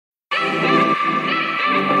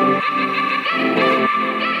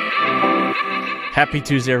Happy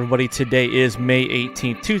Tuesday, everybody. Today is May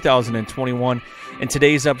 18th, 2021, and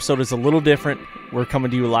today's episode is a little different. We're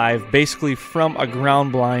coming to you live, basically from a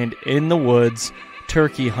ground blind in the woods,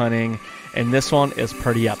 turkey hunting, and this one is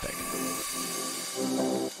pretty epic.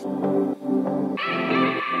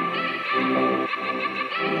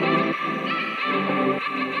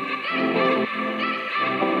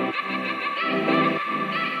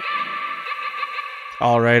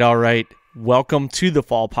 All right. Welcome to the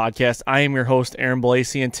Fall Podcast. I am your host, Aaron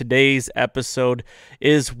Blasey, and today's episode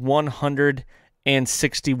is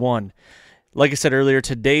 161. Like I said earlier,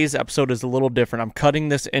 today's episode is a little different. I'm cutting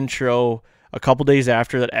this intro a couple days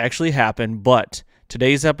after that actually happened, but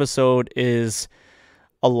today's episode is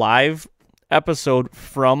a live episode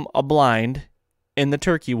from a blind in the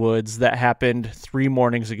turkey woods that happened 3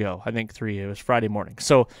 mornings ago. I think 3. It was Friday morning.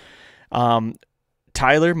 So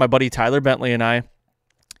Tyler, my buddy Tyler Bentley and I,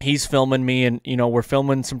 he's filming me, and, we're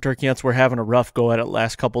filming some turkey hunts. We're having a rough go at it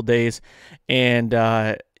last couple days. And,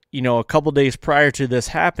 a couple days prior to this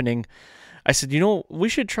happening, I said, we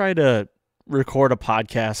should try to record a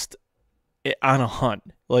podcast on a hunt.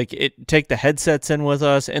 Take the headsets in with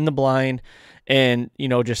us in the blind and,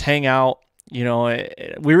 just hang out.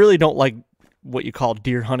 We really don't like what you call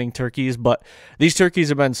deer hunting turkeys, but these turkeys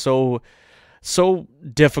have been so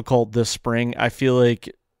difficult this spring. I feel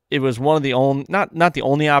like it was one of the only, not the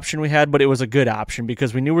only option we had, but it was a good option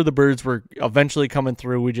because we knew where the birds were eventually coming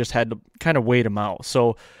through. We just had to kind of wait them out.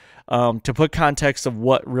 So to put context of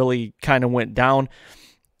what really kind of went down,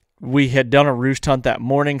 we had done a roost hunt that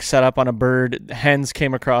morning, set up on a bird. Hens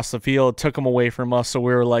came across the field, took them away from us. So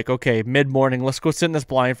we were like, okay, mid-morning, let's go sit in this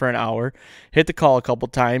blind for an hour, hit the call a couple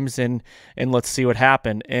times, and let's see what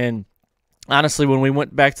happened. And honestly, when we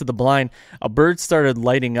went back to the blind, a bird started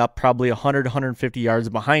lighting up probably 100, 150 yards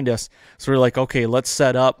behind us. So we're like, okay, let's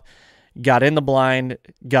set up. Got in the blind,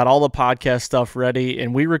 got all the podcast stuff ready,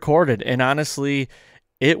 and we recorded. And honestly,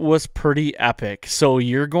 it was pretty epic. So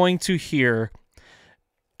you're going to hear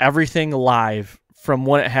everything live from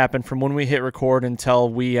when it happened, from when we hit record until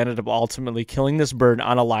we ended up ultimately killing this bird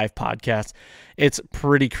on a live podcast. It's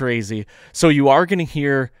pretty crazy. So you are going to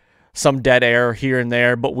hear some dead air here and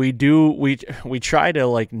there, but we try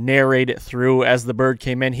to narrate it through as the bird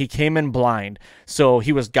came in. He came in blind, so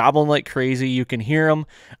he was gobbling like crazy. You can hear him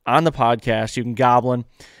on the podcast. You can gobbling,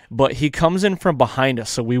 but he comes in from behind us,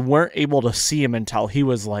 so we weren't able to see him until he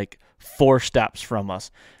was 4 steps from us.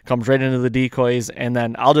 Comes right into the decoys, and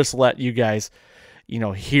then I'll just let you guys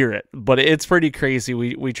hear it. But it's pretty crazy.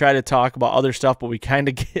 We try to talk about other stuff, but we kind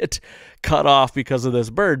of get cut off because of this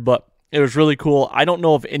bird. But it was really cool. I don't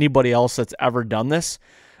know of anybody else that's ever done this.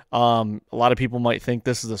 A lot of people might think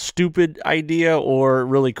this is a stupid idea or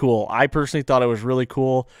really cool. I personally thought it was really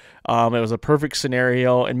cool. It was a perfect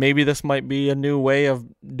scenario, and maybe this might be a new way of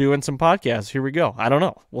doing some podcasts. Here we go. I don't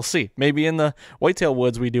know. We'll see. Maybe in the whitetail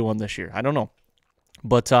woods we do one this year. I don't know.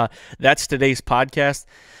 But that's today's podcast.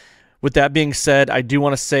 With that being said, I do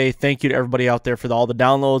want to say thank you to everybody out there for all the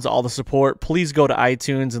downloads, all the support. Please go to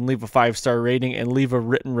iTunes and leave a 5-star rating and leave a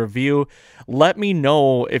written review. Let me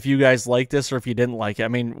know if you guys like this or if you didn't like it. I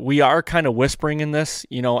mean, we are kind of whispering in this.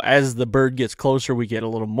 As the bird gets closer, we get a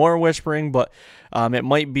little more whispering, but it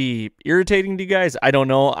might be irritating to you guys. I don't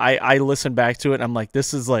know. I listen back to it, and I'm like,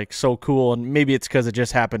 this is so cool, and maybe it's because it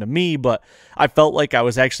just happened to me, but I felt like I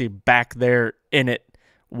was actually back there in it,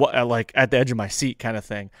 at the edge of my seat kind of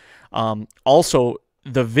thing. Also,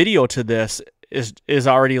 the video to this is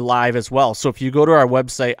already live as well. So if you go to our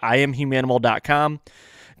website, iamhumanimal.com,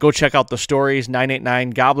 go check out the stories,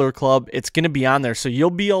 989 Gobbler Club. It's going to be on there. So you'll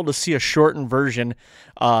be able to see a shortened version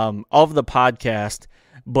of the podcast,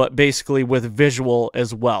 but basically with visual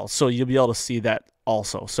as well. So you'll be able to see that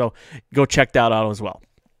also. So go check that out as well.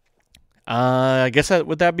 I guess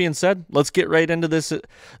with that being said, let's get right into this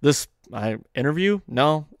interview.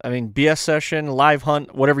 BS session, live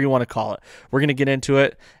hunt, whatever you want to call it. We're going to get into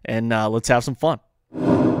it, and let's have some fun.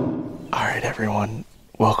 All right, everyone.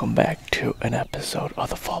 Welcome back to an episode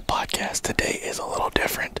of the Fall Podcast. Today is a little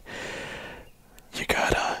different.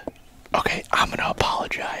 Okay, I'm going to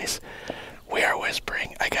apologize. We are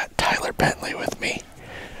whispering. I got Tyler Bentley with me.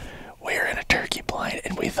 We're in a turkey blind,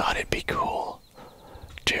 and we thought it'd be cool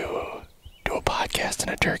to do a podcast in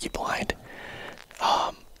a turkey blind.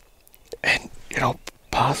 And,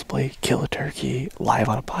 possibly kill a turkey live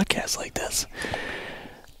on a podcast like this.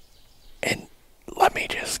 And let me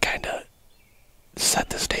just kind of set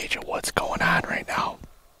the stage of what's going on right now.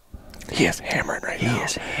 He is hammering right now. He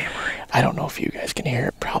is hammering. I don't know if you guys can hear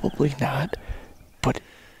it. Probably not. But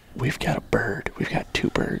we've got a bird. We've got 2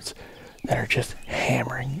 birds that are just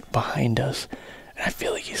hammering behind us. and I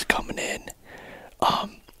feel like he's coming in.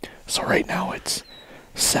 So right now it's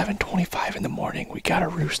 7:25 in the morning. We got a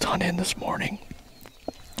roost hunt in this morning,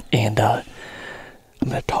 and I'm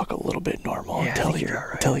gonna talk a little bit normal until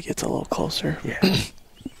he gets a little closer. Yeah.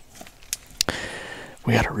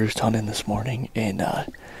 We got a roost hunt in this morning, and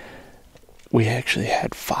we actually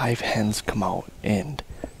had 5 hens come out and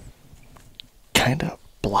kind of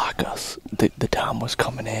block us. The Tom was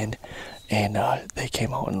coming in, and they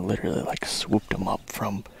came out and literally like swooped them up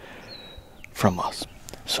from us.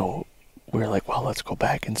 So we were like, well, let's go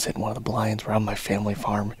back and sit in one of the blinds. We're on my family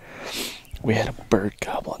farm. We had a bird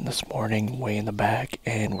gobbling this morning way in the back,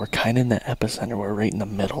 and we're kind of in the epicenter. We're right in the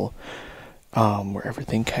middle, where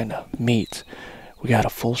everything kind of meets. We got a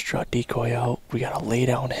full strut decoy out. We got a lay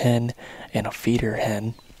down hen and a feeder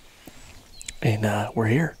hen, and we're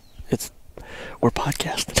here. We're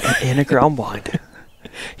podcasting In a ground blind.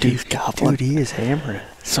 He's gobbling. Dude, he is hammering.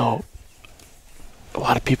 So a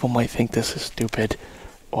lot of people might think this is stupid,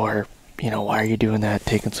 or why are you doing that,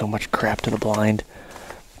 taking so much crap to the blind?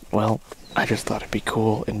 Well, I just thought it'd be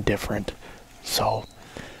cool and different. So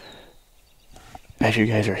as you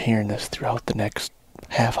guys are hearing this throughout the next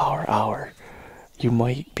half hour, you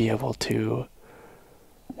might be able to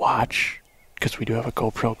watch, because we do have a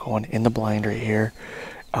GoPro going in the blind right here,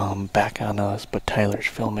 back on us, but Tyler's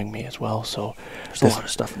filming me as well, so there's a lot of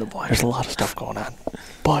stuff in the blind. There's a lot of stuff going on,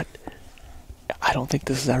 but I don't think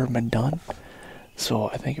this has ever been done, so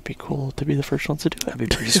I think it'd be cool to be the first ones to do it. That'd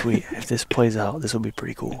be pretty sweet. If this plays out, this will be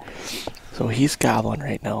pretty cool. So he's gobbling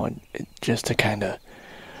right now, and just to kind of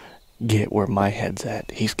get where my head's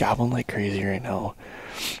at, he's gobbling like crazy right now.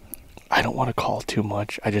 I don't want to call too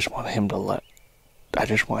much. I just want him to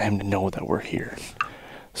know that we're here.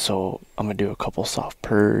 So I'm gonna do a couple soft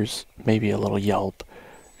purrs, maybe a little yelp,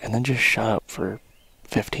 and then just shut up for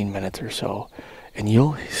 15 minutes or so, and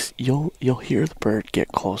you'll hear the bird get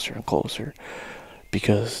closer and closer,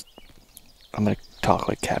 because I'm gonna talk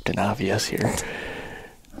like Captain Obvious here.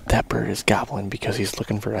 That bird is gobbling because he's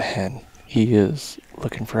looking for a hen. He is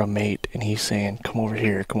looking for a mate, and he's saying, "Come over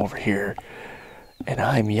here, come over here." And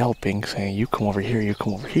I'm yelping, saying, "You come over here, you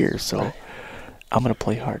come over here." So I'm going to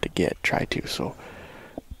play hard to try to. So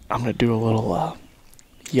I'm going to do a little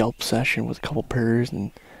yelp session with a couple purrs,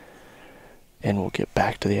 and we'll get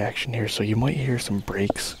back to the action here. So you might hear some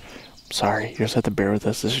breaks. Sorry, you just have to bear with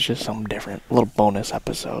us. This is just something different. A little bonus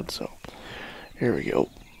episode. So here we go.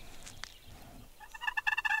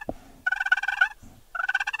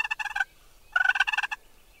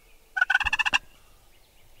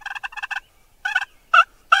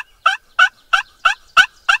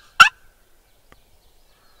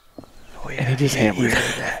 And he just hammered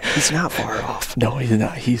that. He's not far off. No, he's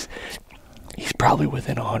not. He's probably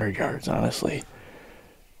within 100 yards, honestly.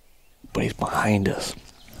 But he's behind us.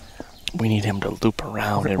 We need him to loop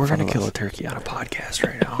around in front of us. We're going to kill a turkey on a podcast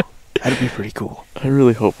right now. That'd be pretty cool. I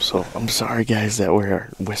really hope so. I'm sorry, guys, that we're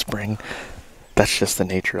whispering. That's just the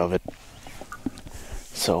nature of it.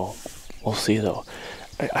 So, we'll see, though.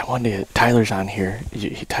 I wanted to... Tyler's on here.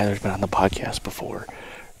 Tyler's been on the podcast before.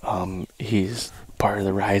 He's part of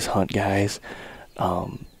the Rise Hunt guys.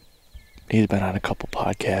 He's been on a couple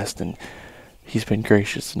podcasts, and he's been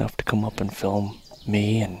gracious enough to come up and film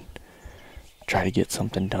me and try to get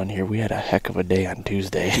something done here. We had a heck of a day on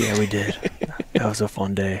Tuesday. Yeah, we did. That was a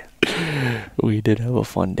fun day. We did have a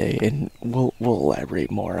fun day, and we'll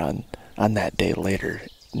elaborate more on that day later.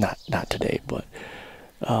 Not today, but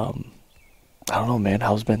I don't know, man.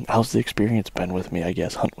 How's the experience been with me? I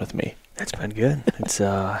guess hunt with me. It's been good. It's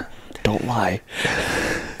Don't lie.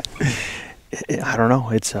 I don't know.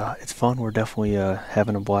 It's fun. We're definitely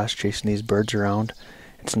having a blast chasing these birds around.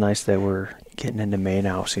 It's nice that we're getting into May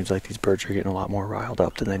now. Seems like these birds are getting a lot more riled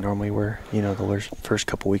up than they normally were. The first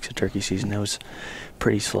couple weeks of turkey season, it was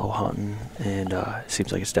pretty slow hunting, and it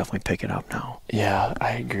seems like it's definitely picking up now. Yeah,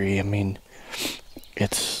 I agree. I mean,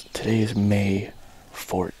 today is May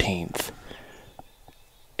 14th,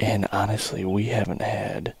 and honestly, we haven't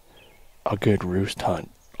had a good roost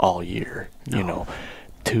hunt all year. No.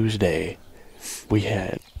 Tuesday we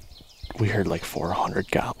heard like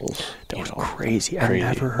 400 gobbles. That was crazy. I've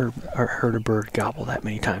never heard a bird gobble that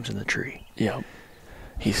many times in the tree. Yep.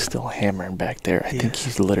 He's still hammering back there. I think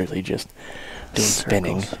he's literally just doing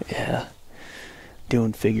spinning. Circles. Yeah.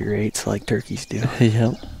 Doing figure eights like turkeys do.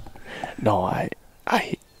 Yep. No,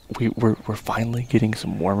 we're finally getting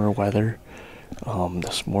some warmer weather.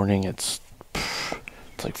 This morning it's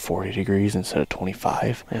like 40 degrees instead of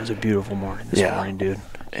 25. It was a beautiful morning this morning, dude.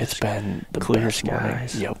 It's been the clear best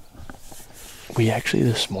skies. Morning. Yep. We actually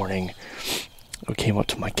this morning we came up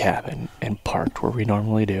to my cabin and parked where we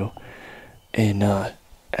normally do. And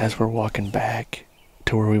as we're walking back,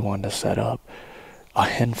 to where we wanted to set up, a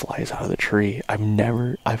hen flies out of the tree.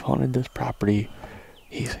 I've hunted this property.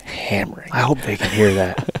 He's hammering. I hope they can hear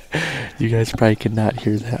that. You guys probably cannot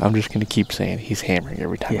hear that. I'm just going to keep saying he's hammering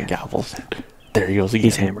every time he gobbles. There he goes again.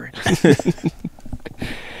 He's hammering.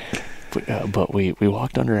 But we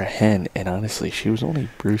walked under a hen, and honestly, she was only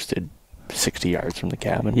roosted 60 yards from the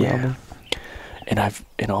cabin. Yeah. Probably. And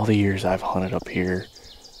in all the years I've hunted up here,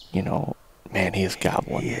 you know, man, he is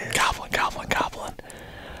gobbling. Yes. Gobbling.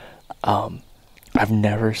 I've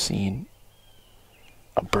never seen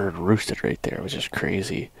a bird roosted right there. It was just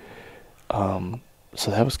crazy. So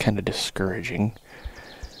that was kind of discouraging.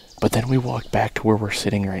 But then we walked back to where we're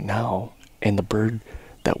sitting right now, and the bird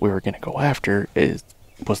that we were going to go after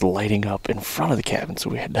was lighting up in front of the cabin, so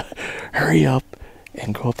we had to hurry up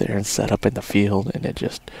and go up there and set up in the field, and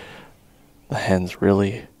the hens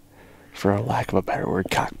really, for a lack of a better word,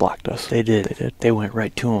 cock blocked us. They did. They went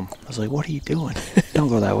right to him. I was like, what are you doing? Don't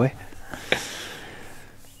go that way.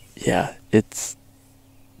 Yeah, it's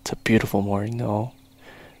a beautiful morning though.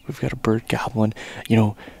 We've got a bird gobbling, you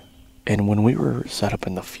know, and when we were set up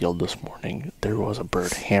in the field this morning, there was a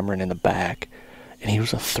bird hammering in the back, and he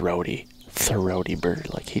was a throaty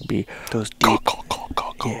bird. Like, he'd be those caw, deep, caw, caw,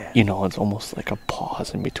 caw, caw. Yeah. You know, it's almost like a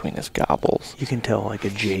pause in between his gobbles. You can tell like a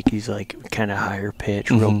Jake, he's like kind of higher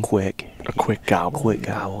pitch, real quick. A quick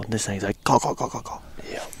gobble. This thing's like caw, caw, caw, caw, caw.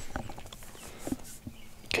 Yeah.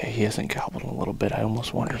 Okay, he hasn't gobbled in a little bit. I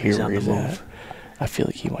almost want to He's hear on where the he's move. at. I feel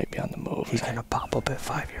like he might be on the move. He's gonna pop up at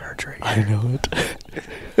 5 yards right I here. know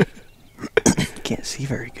it. Can't see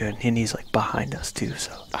very good, and he's like behind us too.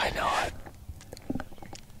 So I know it.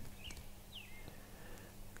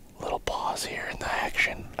 Little pause here in the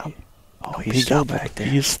action. Oh, he's still back there.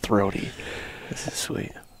 He's throaty. this is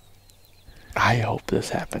sweet. I hope this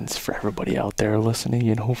happens for everybody out there listening,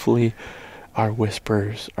 and hopefully our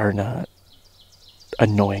whispers are not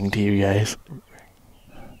annoying to you guys.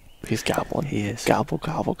 He's gobbling. He is. Gobble,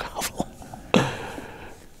 gobble, gobble.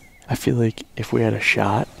 I feel like if we had a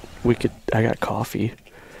shot, I got coffee.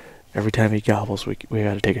 Every time he gobbles, we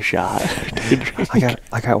gotta take a shot.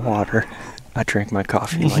 I got water. I drank my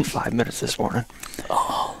coffee in like 5 minutes this morning.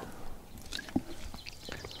 Oh.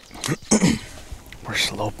 We're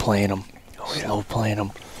slow playing them. Slow playing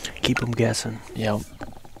them. Keep them guessing. Yep.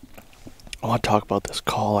 I want to talk about this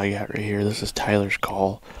call I got right here. This is Tyler's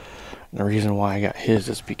call. And the reason why I got his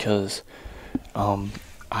is because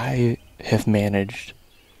I have managed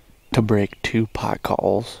to break 2 pot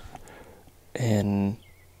calls in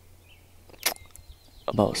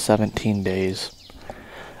about 17 days.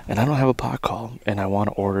 And I don't have a pot call, and I want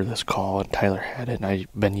to order this call, and Tyler had it, and I've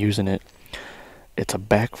been using it. It's a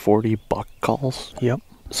back 40 buck calls. Yep.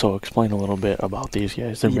 So explain a little bit about these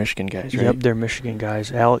guys. They're Michigan guys, right? Yep, they're Michigan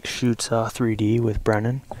guys. Alex shoots 3D with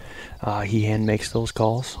Brennan. He hand makes those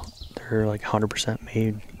calls. They're like 100%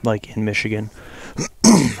 made, like in Michigan.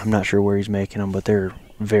 I'm not sure where he's making them, but they're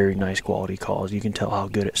very nice quality calls. You can tell how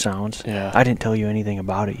good it sounds. Yeah. I didn't tell you anything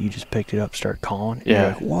about it. You just picked it up, start calling. And Yeah.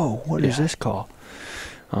 You're like, whoa, what is this call?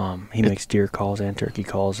 He makes deer calls and turkey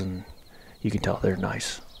calls, and you can tell they're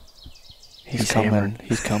nice. He's hammering. coming.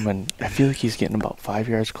 He's coming. I feel like he's getting about 5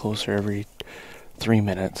 yards closer every 3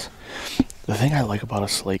 minutes. The thing I like about a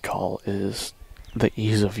slate call is the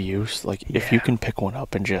ease of use. Like, if you Yeah. can pick one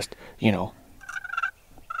up and just, you know,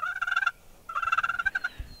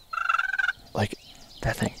 like,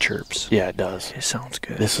 That thing chirps. yeah, it does. It sounds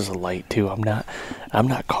good. This is a light too. I'm not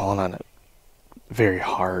calling on it very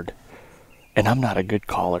hard, and I'm not a good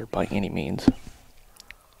caller by any means.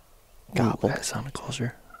 Gobble. That sounded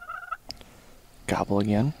closer. Gobble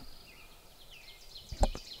again.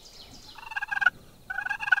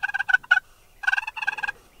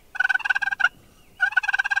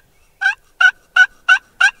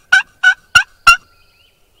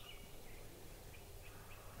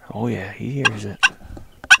 Oh yeah, he hears it.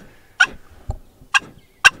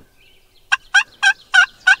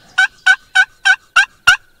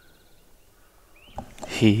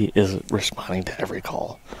 He is responding to every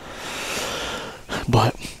call.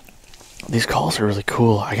 But these calls are really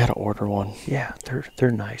cool. I gotta order one. Yeah,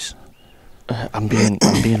 they're nice. I'm being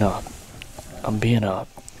a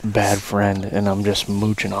bad friend, and I'm just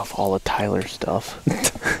mooching off all of Tyler's stuff.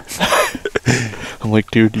 I'm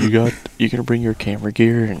like, dude, you gonna bring your camera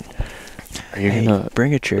gear, and are you gonna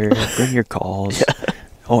bring a chair, bring your calls. Yeah.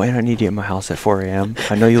 Oh, and I need you at my house at 4 a.m.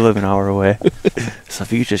 I know you live an hour away, so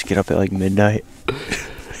if you could just get up at like midnight.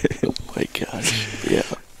 Oh my gosh, yeah.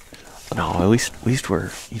 No, at least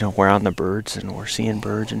we're on the birds, and we're seeing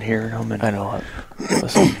birds and hearing them. And I know what.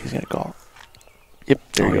 Listen, he's gonna call. Yep,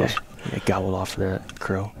 there he goes. Yeah, gobbled off of that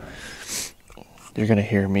crow. You're going to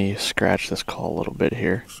hear me scratch this call a little bit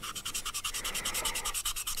here.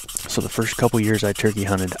 So the first couple years I turkey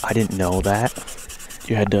hunted, I didn't know that.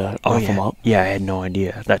 You had to rough them up? Yeah, I had no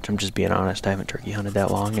idea. I'm just being honest. I haven't turkey hunted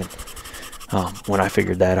that long, and when I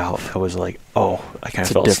figured that out, I was like, oh, I kind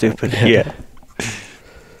of felt stupid. Yeah.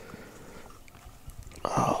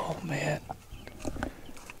 Oh, man.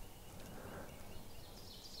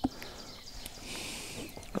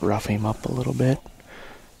 Rough him up a little bit.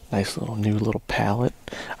 Nice little new little palette.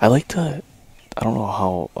 I like to, I don't know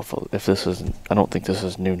how, if this is, I don't think this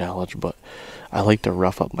is new knowledge, but I like to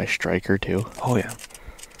rough up my striker too. Oh, yeah.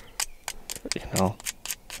 You know?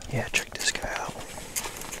 Yeah, check this guy out.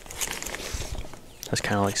 That's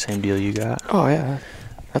kind of like the same deal you got. Oh, yeah.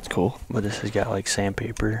 That's cool. But this has got like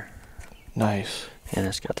sandpaper. Nice. And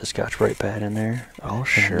it's got the Scotch-Brite pad in there. Oh,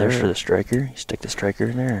 sure. And there's for the striker. You stick the striker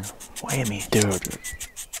in there and whammy. Dude,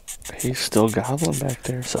 he's still gobbling back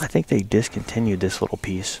there. So I think they discontinued this little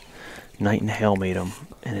piece. Night and Hail made them.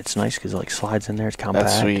 And it's nice because it like slides in there. It's compact.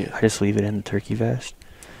 That's sweet. I just leave it in the turkey vest.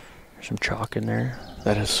 There's some chalk in there.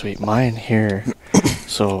 That is sweet. Mine here.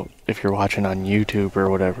 So if you're watching on YouTube or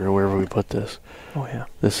whatever, wherever we put this. Oh, yeah.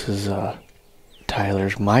 This is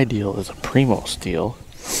Tyler's. My deal is a Primo steel.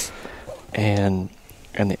 And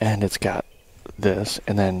in the end, it's got this,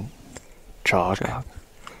 and then chalk.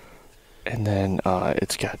 And then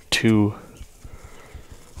it's got two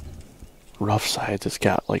rough sides. It's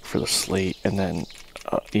got like for the slate, and then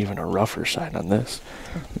even a rougher side on this.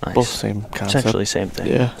 Nice. Both same concept. Essentially same thing.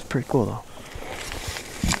 Yeah. It's pretty cool though.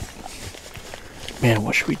 Man,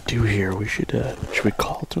 what should we do here? Should we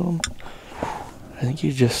call to him? I think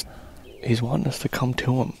he's wanting us to come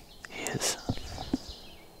to him. He is.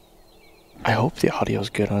 I hope the audio's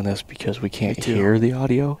good on this because we can't hear the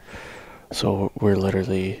audio. So we're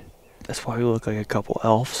literally... That's why we look like a couple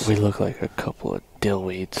elves. We look like a couple of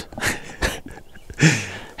dillweeds.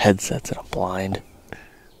 Headsets and a blind.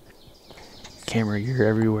 Camera gear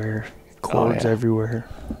everywhere. Cords everywhere.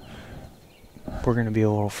 We're going to be a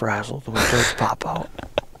little frazzled when those pop out.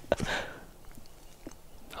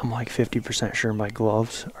 I'm like 50% sure my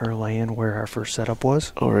gloves are laying where our first setup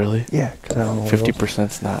was. Oh, really? Yeah, because I don't know.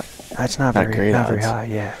 50%'s not. That's not very high.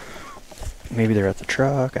 Yeah. Maybe they're at the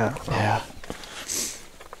truck. I don't know. Yeah.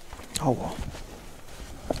 Oh well.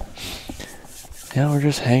 Yeah, we're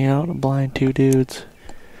just hanging out in a blind, two dudes,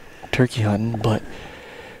 turkey hunting. But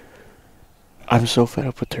I'm so fed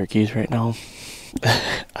up with turkeys right now.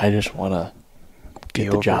 I just want to get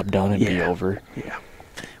the job done and be over. Yeah.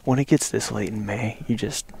 When it gets this late in May,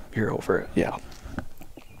 you're over it. Yeah.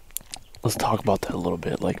 Let's talk about that a little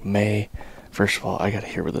bit. Like May, first of all, I gotta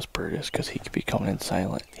hear where this bird is because he could be coming in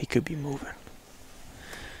silent. He could be moving.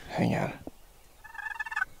 Hang on.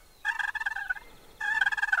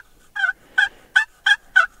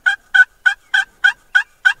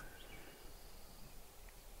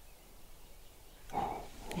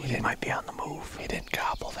 He might be on the move. He didn't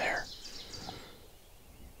gobble there.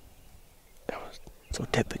 So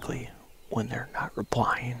typically, when they're not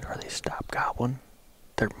replying or they stop gobbling,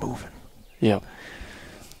 they're moving. Yep.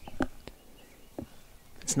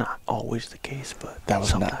 It's not always the case, but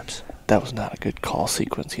sometimes. That was not a good call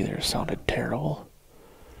sequence either. It sounded terrible.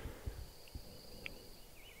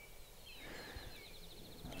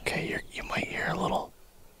 Okay, you might hear a little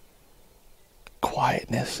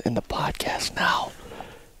quietness in the podcast now.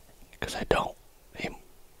 Because I don't.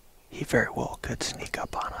 He very well could sneak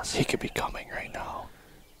up on us. He could be coming right now.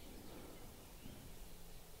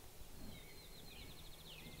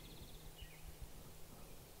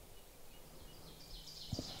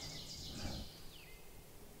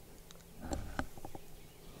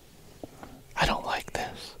 I don't like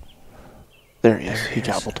this. There he is. He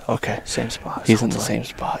gobbled. Okay. Same spot. He's in the same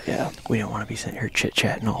spot, yeah. We don't want to be sitting here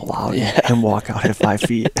chit-chatting all loud Yeah. and walk out at 5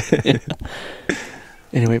 feet.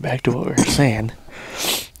 Anyway, back to what we were saying.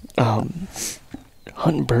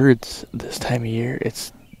 Hunting birds this time of year,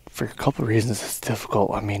 it's for a couple of reasons it's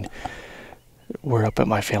difficult. I mean, we're up at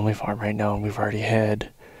my family farm right now, and we've already had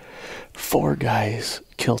 4 guys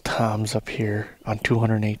kill toms up here on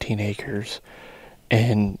 218 acres.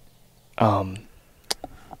 And, there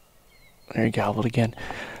he gobbled again.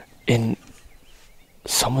 In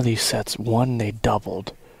some of these sets, one, they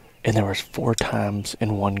doubled, and there was 4 toms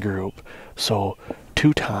in one group. So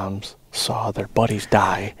 2 toms saw their buddies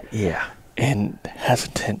die. Yeah. And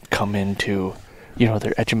hesitant come into,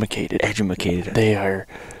 they're edumacated. Edumacated. They are.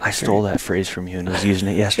 I stole that phrase from you and was using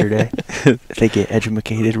it yesterday. They get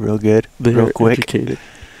edumacated real good, real quick. Educated.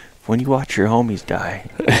 When you watch your homies die,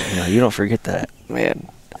 you don't forget that. Man,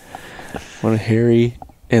 when Harry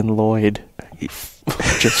and Lloyd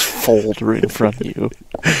just fold right in front of you.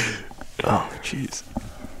 Oh, jeez.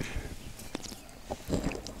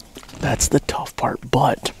 That's the tough part,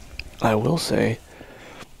 but I will say,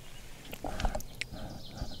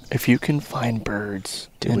 if you can find birds...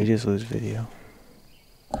 Did we just lose video?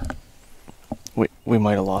 We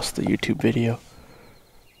might have lost the YouTube video.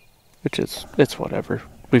 It's whatever.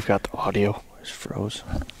 We've got the audio. It's froze.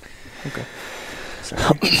 Okay.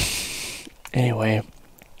 Anyway,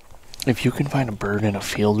 if you can find a bird in a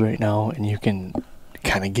field right now and you can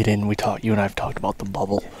kind of get in, you and I have talked about the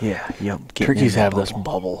bubble. Yeah, yep. Turkeys have this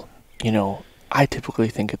bubble. You know, I typically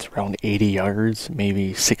think it's around 80 yards,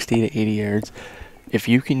 maybe 60 to 80 yards. If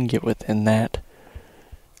you can get within that,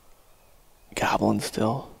 gobbling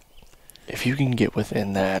still. If you can get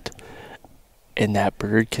within that, and that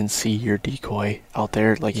bird can see your decoy out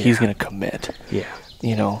there, like he's gonna commit. Yeah.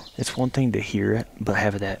 You know, it's one thing to hear it, but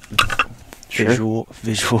have that Sure.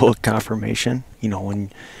 visual confirmation. You know,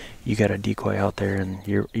 when you got a decoy out there and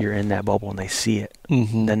you're in that bubble and they see it,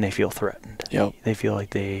 then they feel threatened. Yep. They feel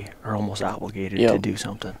like they are almost obligated Yep. to do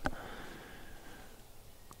something.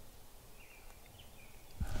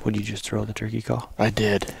 Would you just throw the turkey call? I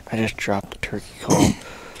did. I just dropped the turkey call.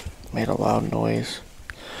 Made a loud noise.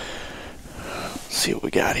 Let's see what we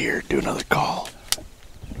got here. Do another call.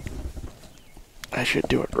 I should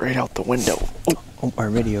do it right out the window. Oh, our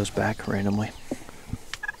video's back randomly.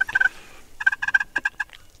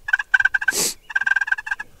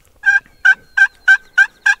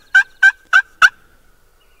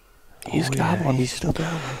 He's got one. He's still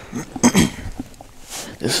got one.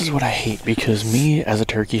 This is what I hate, because me as a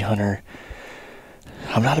turkey hunter,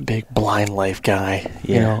 I'm not a big blind life guy.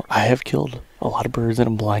 Yeah. You know, I have killed a lot of birds in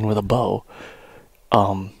a blind with a bow.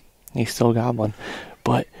 He's still got one.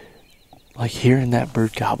 But like hearing that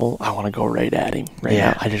bird gobble, I want to go right at him. Right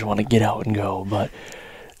now. I just want to get out and go. But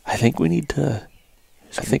I think we need to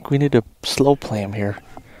slow play him here.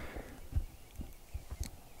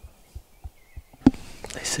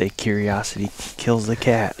 They say curiosity kills the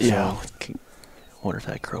cat. Yeah. So, I wonder if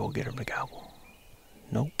that crow will get him to gobble.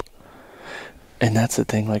 Nope. And that's the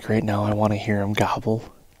thing, like right now I want to hear him gobble.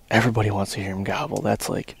 Everybody wants to hear him gobble. That's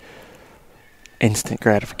like instant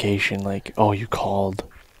gratification. Like, oh, you called,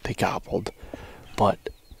 they gobbled. But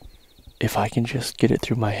if I can just get it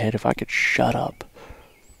through my head, if I could shut up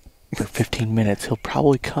for 15 minutes, he'll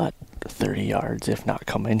probably cut 30 yards, if not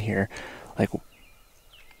come in here. Like,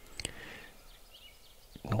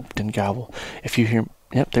 nope, didn't gobble. If you hear,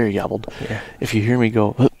 yep, there he gobbled. Yeah. If you hear me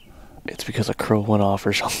go, "Hup," it's because a crow went off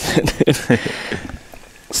or something.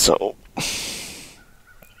 So,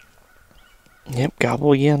 yep,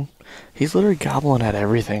 gobble again. He's literally gobbling at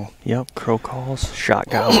everything. Yep, crow calls, shot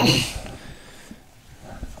gobbling.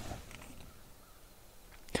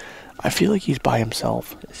 I feel like he's by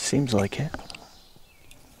himself. It seems like it.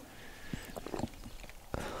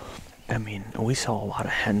 I mean, we saw a lot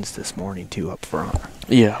of hens this morning too up front.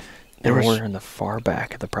 Yeah. And we're in the far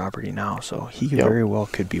back of the property now, so he very well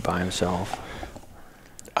could be by himself.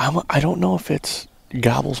 I don't know if it's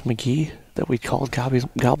Gobbles McGee that we called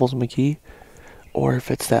Gobbles McGee, or if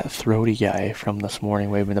it's that throaty guy from this morning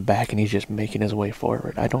waving in the back and he's just making his way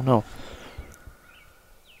forward. I don't know.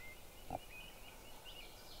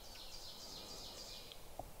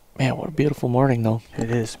 Man, what a beautiful morning, though.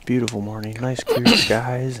 It is a beautiful morning. Nice clear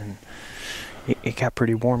skies, and it got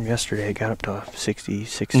pretty warm yesterday. It got up to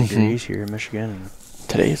 66 degrees here in Michigan. And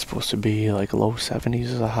today it's supposed to be like low 70s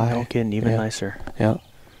as a high. no kidding, even nicer. Yeah.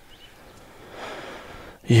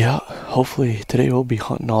 Yeah, hopefully today we'll be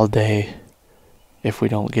hunting all day if we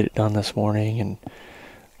don't get it done this morning. And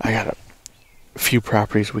I got a few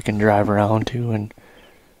properties we can drive around to, and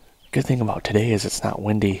good thing about today is it's not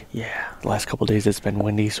windy. Yeah. The last couple of days it's been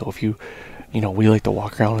windy, so if you know, we like to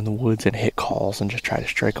walk around in the woods and hit calls and just try to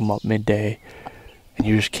strike them up midday, and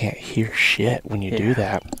you just can't hear shit when you do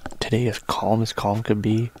that. Today is calm as calm could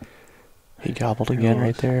be. He gobbled again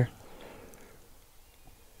right there.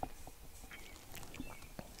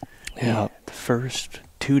 Yeah. The first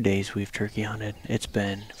 2 days we've turkey hunted, it's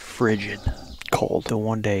been frigid. Cold. The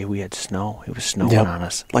one day we had snow. It was snowing on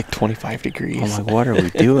us. Like 25 degrees. I'm like, what are we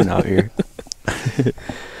doing out here?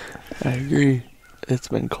 I agree. It's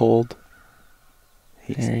been cold.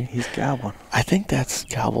 He's got one. I think that's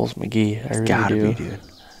Gobbles McGee. I really Gotta do. be, dude.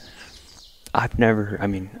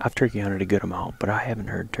 I've turkey hunted a good amount, but I haven't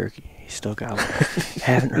heard turkey. He's still gobbling.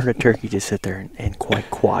 Haven't heard a turkey just sit there and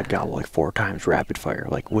quad gobble like 4 times rapid fire,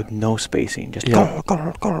 like with no spacing. Just I'm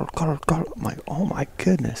like, oh my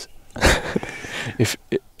goodness. If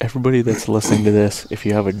everybody that's listening to this, if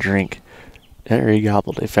you have a drink, there he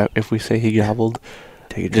gobbled. If we say he gobbled,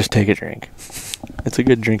 just take a drink. It's a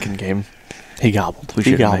good drinking game. He gobbled. We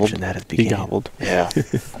He should have gobbled. mentioned that at the He beginning. gobbled. Yeah.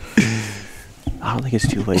 I don't think it's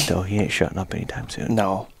too late, though. He ain't shutting up anytime soon.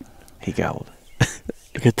 No. He gobbled.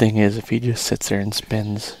 The good thing is, if he just sits there and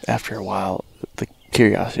spins, after a while, the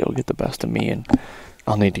curiosity will get the best of me, and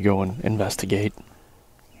I'll need to go and investigate.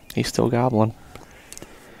 He's still gobbling.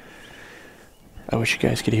 I wish you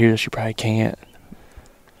guys could hear this. You probably can't.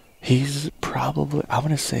 He's probably, I'm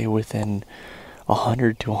going to say, within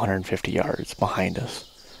 100 to 150 yards behind us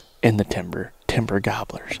in the timber. Timber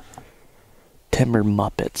gobblers. Timber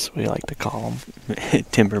Muppets, we like to call them.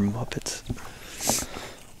 Timber Muppets.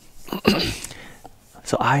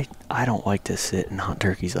 So I don't like to sit and hunt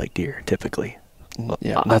turkeys like deer, typically.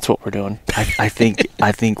 Yeah, that's what we're doing. I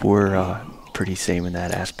think we're pretty same in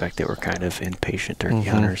that aspect, that we're kind of impatient turkey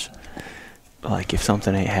hunters. Like, if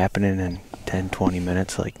something ain't happening in 10, 20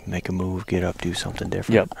 minutes, like, make a move, get up, do something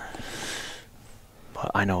different. Yep.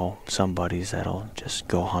 But I know some buddies that'll just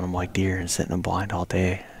go hunt them like deer and sit in a blind all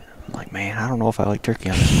day. I'm like, man, I don't know if I like turkey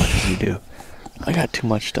hunting as much as you do. I got too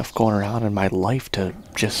much stuff going around in my life to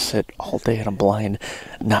just sit all day in a blind,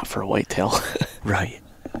 not for a whitetail. Right.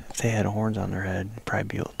 If they had horns on their head, it'd probably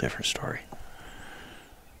be a little different story.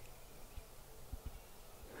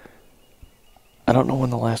 I don't know when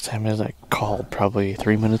the last time is. I called probably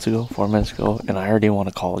 3 minutes ago, 4 minutes ago, and I already want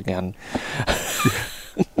to call again.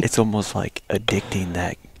 It's almost like addicting,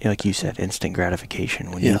 that, like you said, instant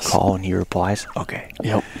gratification. When Yes. you call and he replies, okay.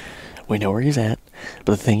 Yep. We know where he's at.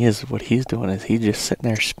 But the thing is, what he's doing is he's just sitting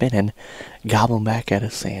there spinning, gobbling back at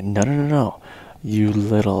us saying, no, no, no, no. You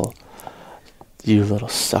little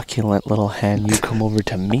succulent little hen, you come over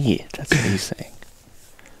to me. That's what he's saying.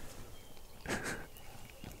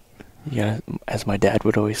 Yeah, as my dad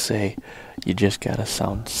would always say, you just gotta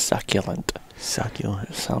sound succulent.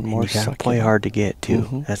 Succulent. Sound And more you gotta succulent. play hard to get, too.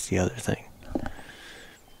 Mhm. That's the other thing.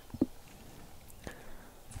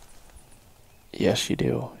 Yes, you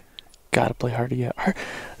do. Gotta play hard to get.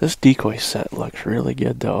 This decoy set looks really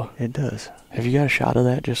good, though. It does. Have you got a shot of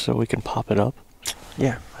that just so we can pop it up?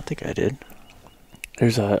 Yeah, I think I did.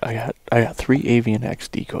 I got 3 Avian X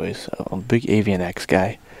decoys. I'm a big Avian X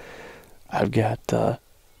guy. I've got the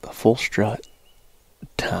full strut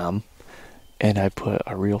tom, and I put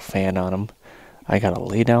a real fan on them. I got a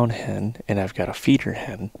lay down hen, and I've got a feeder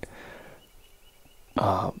hen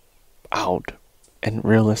out. And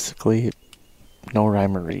realistically, no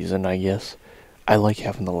rhyme or reason, I guess. I like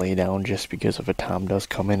having the lay down just because if a tom does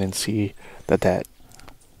come in and see that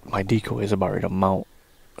my decoy is about ready to mount,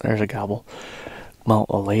 there's a gobble, mount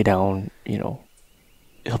a lay down, it'll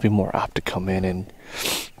be more apt to come in and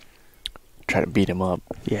try to beat him up.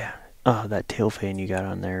 Yeah. That tail fan you got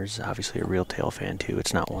on there is obviously a real tail fan, too.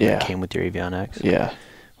 It's not one Yeah. that came with your Avian X. Yeah.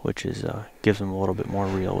 Which is gives them a little bit more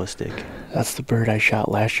realistic. That's the bird I shot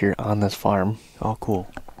last year on this farm. Oh, cool.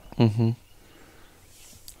 Mm-hmm.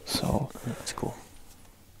 So, That's cool.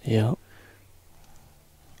 yeah.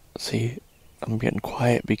 See, I'm getting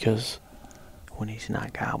quiet because When he's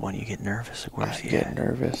not gobbling, you get nervous. Like, I where's he get at?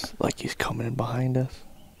 nervous, like he's coming in behind us.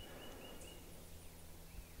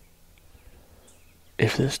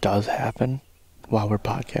 If this does happen while we're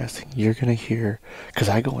podcasting, you're going to hear, because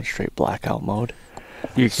I go in straight blackout mode,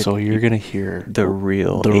 so you're going to hear the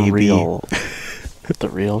real the AB. real, the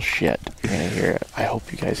real shit. You're going to hear it. I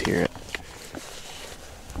hope you guys hear it.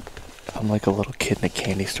 I'm like a little kid in a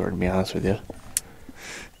candy store, to be honest with you.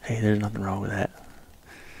 Hey, there's nothing wrong with that.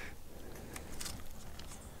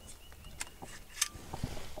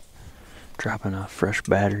 Dropping a fresh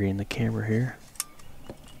battery in the camera here.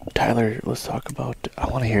 Tyler, let's talk about, I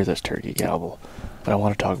want to hear this turkey gobble, but I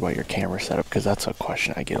want to talk about your camera setup, because that's a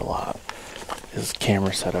question I get a lot, is camera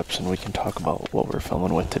setups, and we can talk about what we're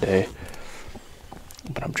filming with today.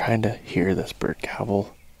 But I'm trying to hear this bird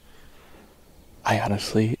gobble. I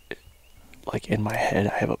honestly, like in my head,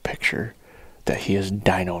 I have a picture that he is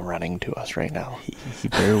dino running to us right now. He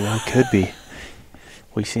very well could be.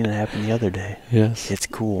 We seen it happen the other day. Yes. It's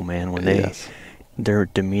cool, man, when Yes. their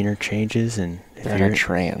demeanor changes, and if They're in a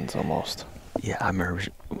trance almost. yeah, I remember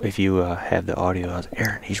if you have the audio, I was,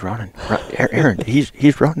 Aaron, he's running. Aaron,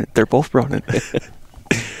 he's running. They're both running.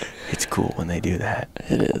 It's cool when they do that.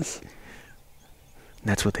 It is. And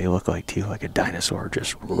that's what they look like too, like a dinosaur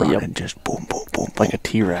just running, Yep. just boom, boom, boom, Like a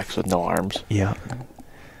T-Rex with no arms. yeah.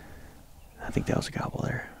 I think that was a gobble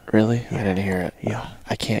there. Really? Yeah. I didn't hear it. Yeah.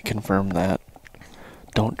 I can't confirm that.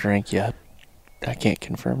 Don't drink yet. I can't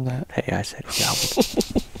confirm that. Hey, I said gobble.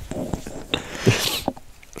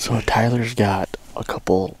 So Tyler's got a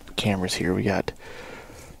couple cameras here. We got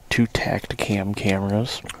 2 Tacticam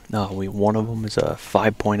cameras. No, one of them is a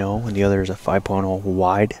 5.0 and the other is a 5.0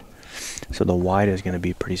 wide. So the wide is going to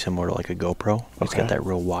be pretty similar to like a GoPro. It's Okay. got that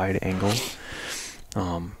real wide angle.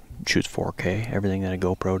 Shoots 4K, everything that a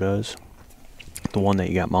GoPro does. The one that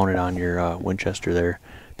you got mounted on your Winchester there,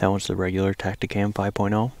 that one's the regular Tacticam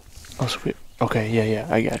 5.0. Oh, sweet. Okay, yeah,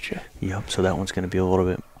 I got you. Yep, so that one's going to be a little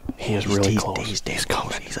bit... He is really close. He's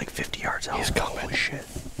coming. He's like 50 yards out. He's coming. Holy shit.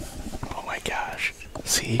 Oh my gosh.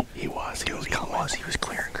 See? He was coming. He was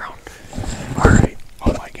clearing ground. Alright.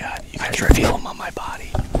 Oh my god. I can feel him on my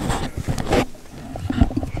body.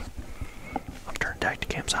 I'm turning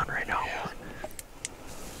Tacticams on right now. Yeah.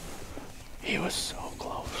 He was so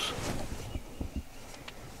close.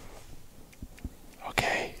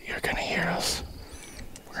 Okay, you're gonna hear us.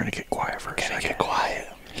 We're going to get quiet for a second. Get quiet.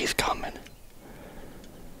 He's coming.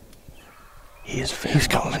 He's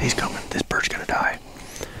coming. He's coming. This bird's going to die.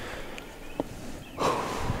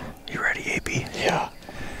 You ready, AP? Yeah.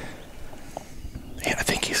 I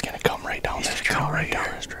think he's gonna come right down this trail right down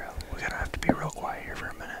here. this trail. We gotta have to be real quiet here for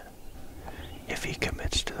a minute. If he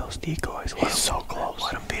commits to those decoys, He's so close.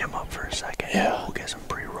 Let him beat him up for a second. Yeah. We'll get some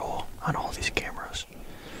pre-roll on all these cameras.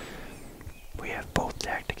 We have both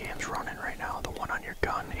Tacticams running right now, the one on your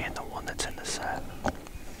gun and the one that's in the set.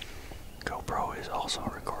 GoPro is also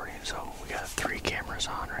recording, so we got 3 cameras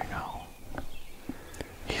on right now.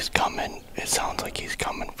 He's coming. It sounds like he's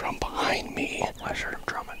coming from behind me. I heard him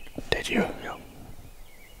drumming. Did you?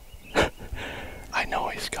 Yep. I know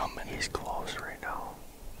he's coming. He's close right now.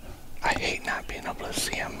 I hate not being able to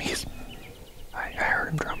see him. I heard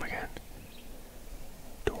him drum again.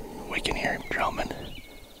 We can hear him drumming.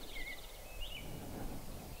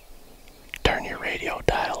 Turn your radio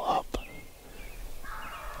dial up.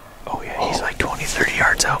 Oh yeah, he's like 20, 30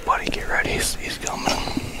 yards out, buddy. Get ready. He's coming.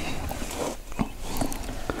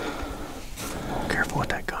 Careful with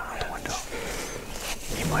that gun out the window.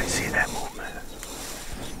 You might see that movement.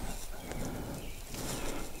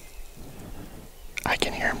 I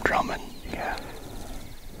can hear him drumming. Yeah.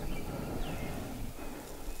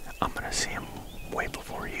 I'm gonna see him way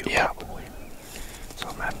before you, Yeah. probably. So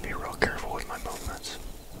I'm gonna have to be real careful with my movements.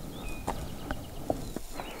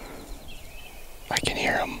 I can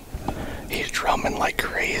hear him. He's drumming like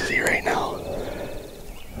crazy right now.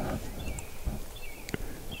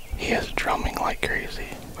 He is drumming like crazy.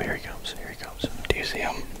 Oh, here he comes. Here he comes. Do you see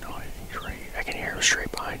him? No, he's right. I can hear him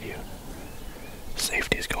straight behind you.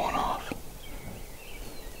 Safety's going off.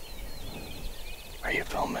 Are you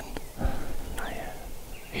filming? Not yet.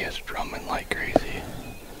 He is drumming like crazy.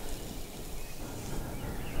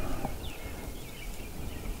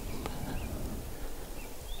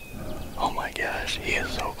 Oh my gosh, he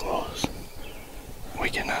is so close. We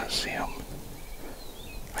cannot see him.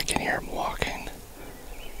 I can hear him walking.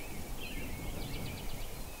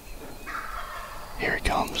 Here he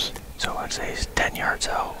comes. So I'd say he's 10 yards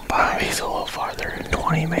out. He's a little farther.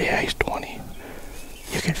 20 maybe? Yeah, he's 20.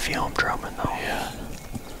 You can feel him drumming though. Yeah.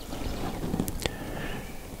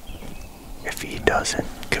 If he doesn't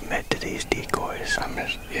commit to these decoys,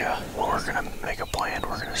 Yeah. well, we're gonna make a plan.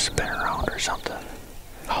 We're gonna spin around or something.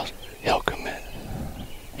 He'll commit.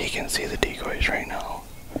 He can see the decoys right now.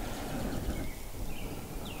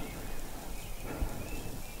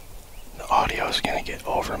 The audio is gonna get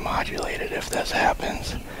overmodulated if this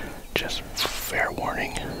happens. Just fair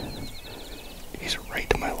warning. He's right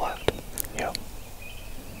to my left. Yep.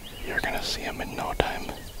 You're gonna see him in no time.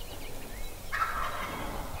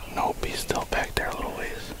 Nope, he's still back there a little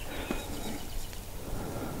ways.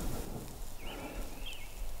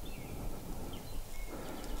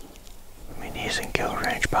 I mean, he's in kill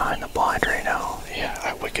range behind the blind right now.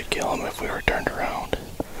 Yeah, we could kill him if we were turned around.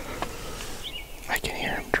 I can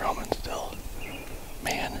hear him drumming still.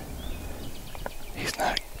 Man, he's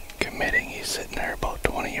not committing. He's sitting there about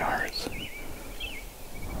 20 yards.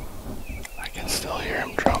 I can still hear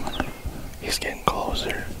him drumming. He's getting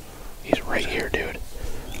closer. He's right here, dude.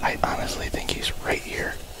 I honestly think he's right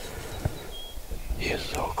here. He is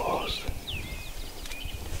so close.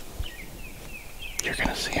 You're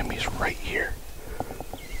gonna see him. He's right here.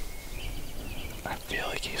 I feel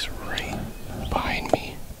like he's right behind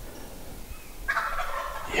me.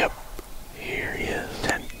 Yep. Here he is.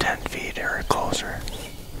 10 feet or closer.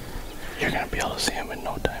 You're gonna be able to see him in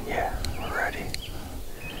no time. Yeah, we're ready.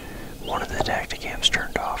 One of the Tacticams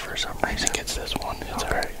turned off for some I reason. think it's this one. It's Okay.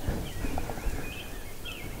 alright.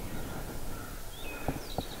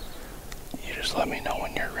 You just let me know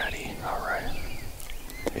when you're ready. Alright.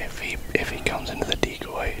 If he comes into the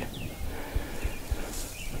decoy,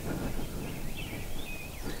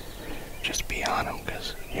 just be on him,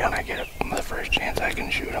 because when I get the first chance I can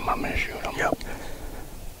shoot him, I'm gonna shoot him. Yep.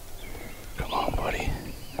 Come on, buddy.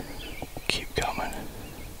 Keep coming.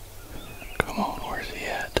 Come on, where's he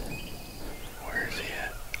at? Where is he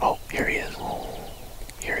at? Oh, here he is.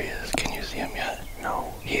 Here he is. Can you see him yet? No,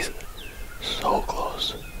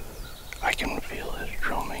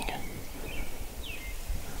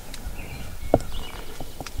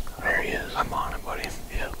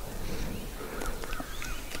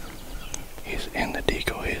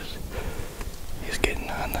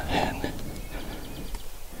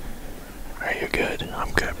 Are you good?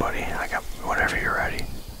 I'm good, buddy. I got whenever you're ready.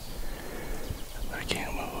 I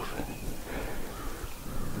can't move.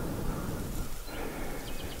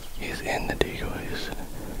 He's in the decoys.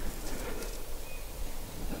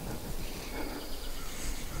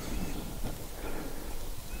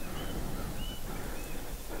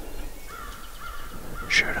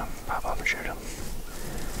 Shoot him. Pop up and shoot him.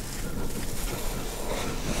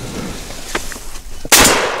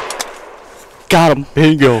 Got him.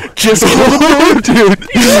 Bingo. Just killed him, dude.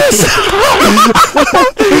 Yes.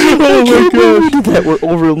 Oh my gosh. That we're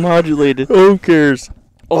overmodulated. Who cares?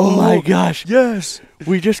 Oh my gosh. Yes.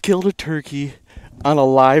 We just killed a turkey on a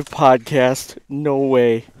live podcast. No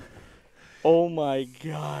way. Oh my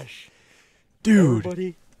gosh. Dude.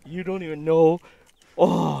 Everybody, you don't even know.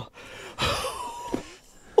 Oh.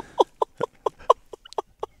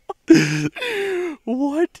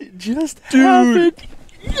 What just happened?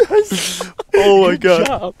 Yes. Oh my Good god.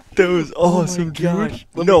 job. That was awesome, Oh my gosh. dude.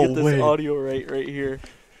 Let No me get this way. audio right here.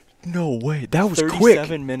 No way. That was 37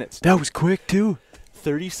 quick. minutes. That was quick too.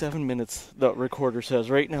 37 minutes, the recorder says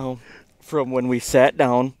right now, from when we sat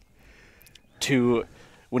down to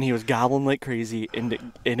when he was gobbling like crazy, and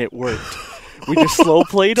it worked. We just slow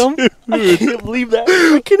played him. I can't believe that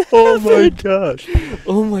freaking Oh my happened. gosh.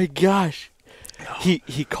 Oh my gosh.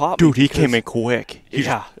 He caught me. Dude, he came because- in quick. He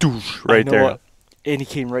Yeah. just I right know there. it. And he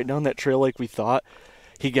came right down that trail like we thought.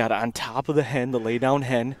 He got on top of the hen, the lay down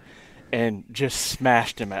hen, and just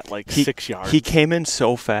smashed him at like 6 yards. He came in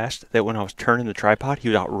so fast that when I was turning the tripod, he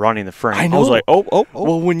was outrunning the frame. I I was know. like, oh.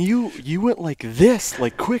 Well, when you went like this,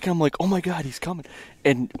 like quick, I'm like, oh my god, he's coming,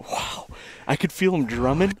 and wow, I could feel him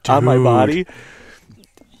drumming on my Dude. body.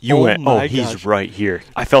 You Oh went, my he's gosh. right here.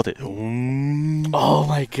 I felt it. Oh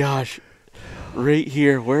my gosh, right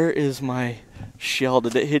here. Where is my shell?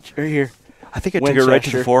 Did it hit right here? I think I took it right to the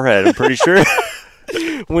Winchester. forehead. I'm pretty sure.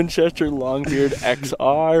 Winchester Longbeard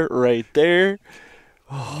XR right there.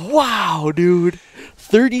 Wow, dude.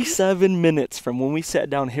 37 minutes from when we sat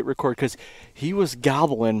down and hit record, because he was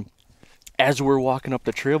gobbling as we were walking up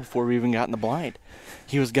the trail before we even got in the blind.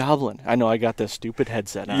 He was gobbling. I know I got this stupid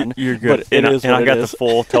headset on. You're good. But it is and what I it got is. the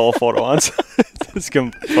full telephoto on. So it's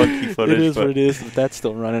some funky footage. It is but what it is. But that's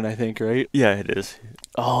still running, I think, right? Yeah, it is.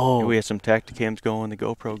 Oh, We had some Tacticams going, the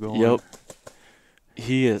GoPro going. yep.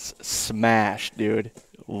 He is smashed, dude.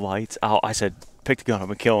 Lights out. I said, pick the gun up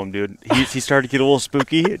and kill him, dude. He started to get a little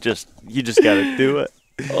spooky. You just got to do it.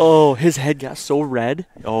 Oh, his head got so red.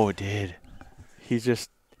 Oh, it did.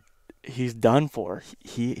 He's done for.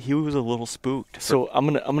 He was a little spooked. So I'm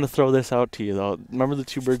gonna throw this out to you though. Remember the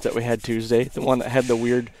two birds that we had Tuesday? The one that had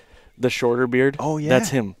the shorter beard. Oh, yeah. that's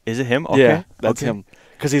him. Is it him? Okay. Yeah, that's Okay. him.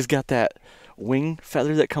 Because he's got that wing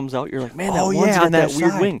feather that comes out. You're like, man, that Oh, one's yeah, got on that that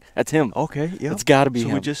weird side. wing. That's him. Okay, yeah. It's got to be So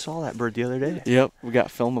him. we just saw that bird the other day. Yep, we got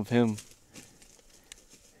film of him.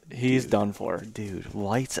 He's done for. Dude,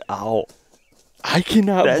 lights out. I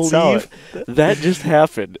cannot That's believe that just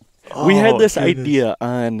happened. We had Oh, this goodness. idea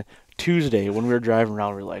on Tuesday when we were driving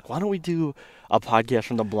around. We were like, why don't we do a podcast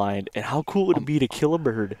from the blind? And how cool would it be to kill a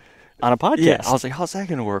bird on a podcast? Yeah, I was like, how's that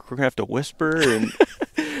going to work? We're going to have to whisper and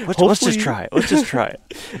let's Hopefully- just try it. Let's just try it.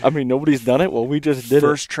 I mean, nobody's done it. Well, we just did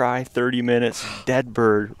First try, 30 minutes, dead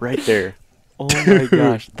bird right there. it. Oh my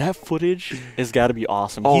gosh, that footage has got to be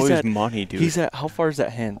awesome. Oh, he's it was at, money, dude. He's at, how far is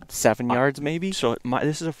that hen? 7 yards maybe? So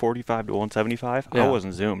this is a 45 to 175. Yeah. I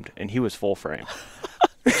wasn't zoomed, and he was full frame.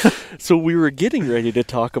 So we were getting ready to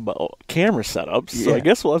talk about camera setups. So I Yeah.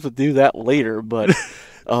 guess we'll have to do that later. But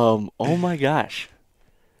oh my gosh,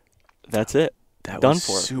 that's it. That Done was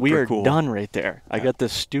for. super We are cool. done right there. I got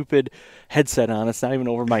this stupid headset on. It's not even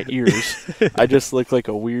over my ears. I just look like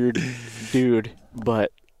a weird dude.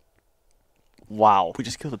 But wow, We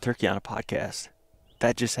just killed a turkey on a podcast.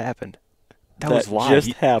 That just happened. That, that was live.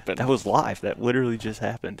 just happened. That was live. That literally just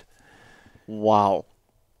happened. Wow.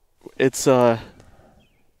 It's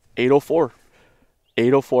 8:04.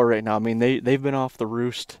 8:04 right now. I mean, they've been off the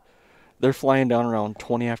roost. They're flying down around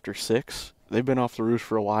 20 after 6. They've been off the roost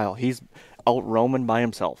for a while. He's out roaming by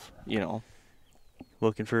himself, you know.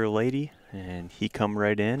 Looking for a lady, and he come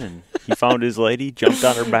right in, and he found his lady, jumped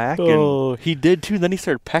on her back, and Oh, he did too. Then he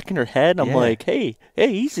started pecking her head. I'm Yeah. like, hey,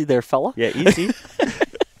 easy there, fella. yeah, easy.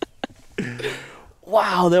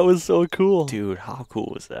 Wow, that was so cool. Dude, how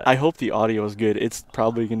cool was that? I hope the audio is good. It's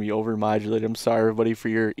probably going to be overmodulated. I'm sorry, everybody, for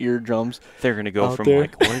your eardrums. They're gonna go out from there.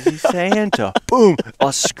 like, what is he saying, to boom,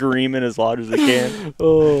 us screaming as loud as they can.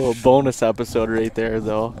 Oh, bonus episode right there,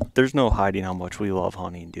 though. There's no hiding how much we love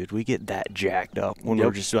hunting, dude. We get that jacked up when we're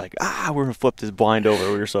Yep. just like, we're gonna flip this blind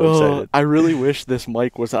over. We were so Oh, excited. I really wish this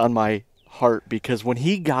mic was on my heart because when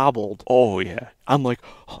he gobbled, Oh yeah. I'm like,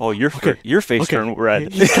 Oh, your face turned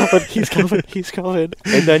red. He's coming, he's coming, he's coming.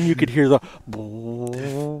 And then you could hear the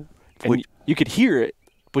and you could hear it,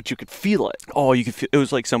 but you could feel it. Oh, you could feel it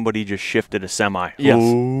was like somebody just shifted a semi. Yes.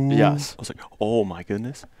 Ooh. Yes. I was like, oh my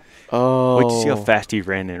goodness. Oh. Wait to see how fast he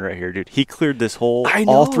ran in right here, dude. He cleared this whole I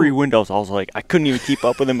all know. 3 windows. I was like, I couldn't even keep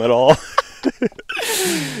up with him at all.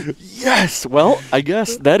 Yes. Well, I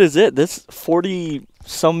guess that is it. This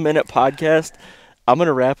 40-some minute podcast, I'm going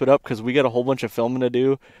to wrap it up because we got a whole bunch of filming to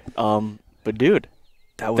do. But, dude,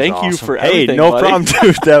 That was thank you awesome. for Hey, everything, no buddy. problem,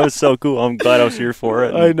 dude. That was so cool. I'm glad I was here for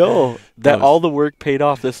it. I know. That was- all the work paid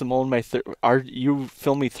off. This is only you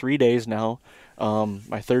filmed me 3 days now.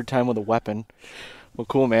 My third time with a weapon. Well,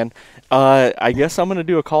 cool, man. I guess I'm going to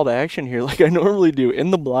do a call to action here like I normally do. In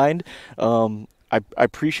the blind, I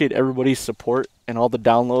appreciate everybody's support and all the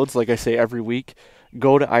downloads. Like I say every week,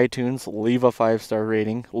 go to iTunes, leave a 5-star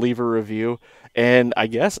rating, leave a review. And I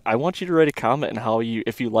guess I want you to write a comment on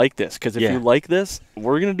if you like this. Because if Yeah. you like this,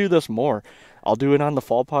 we're going to do this more. I'll do it on the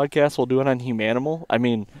fall podcast. We'll do it on Humanimal. I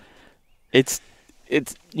mean, it's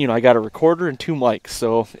I got a recorder and 2 mics.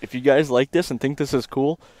 So if you guys like this and think this is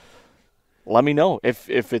cool, let me know. If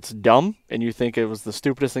it's dumb and you think it was the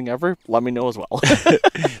stupidest thing ever, let me know as well.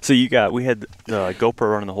 So we had the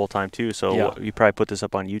GoPro running the whole time too. So Yeah. you probably put this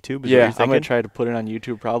up on YouTube. Is that what Yeah, you're I'm thinking? going to try to put it on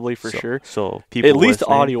YouTube probably for sure. So people At least the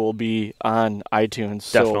listening, audio will be on iTunes.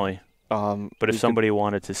 So, definitely. But if you somebody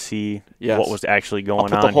wanted to see Yes. what was actually could,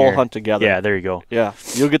 going I'll put on the whole here, hunt together. yeah, there you go. Yeah,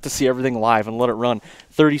 you'll get to see everything live and let it run.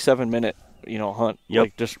 37-minute, hunt. Yep.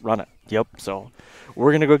 Like, just run it. Yep. So we're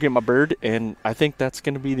going to go get my bird, and I think that's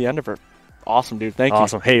going to be the end of it. Awesome, dude. Thank you.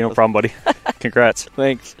 Awesome. Hey, no problem, buddy. Congrats.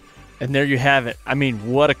 Thanks. And there you have it. I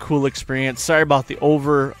mean, what a cool experience. Sorry about the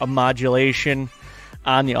over-modulation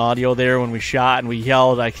on the audio there when we shot and we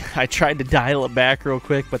yelled. I tried to dial it back real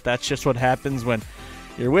quick, but that's just what happens when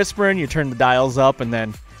you're whispering. You turn the dials up, and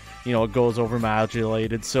then, it goes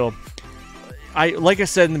over-modulated. So, like I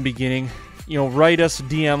said in the beginning, write us,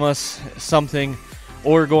 DM us, something,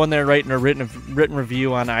 or go in there writing a written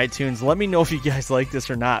review on iTunes. Let me know if you guys like this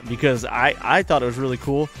or not, because I thought it was really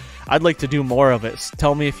cool. I'd like to do more of it.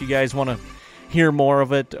 Tell me if you guys want to hear more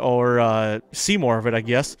of it or see more of it, I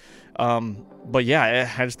guess. But yeah,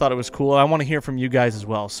 I just thought it was cool. I want to hear from you guys as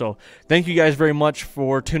well. So thank you guys very much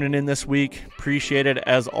for tuning in this week. Appreciate it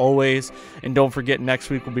as always. And don't forget, next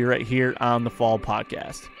week we'll be right here on the Fall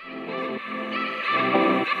Podcast.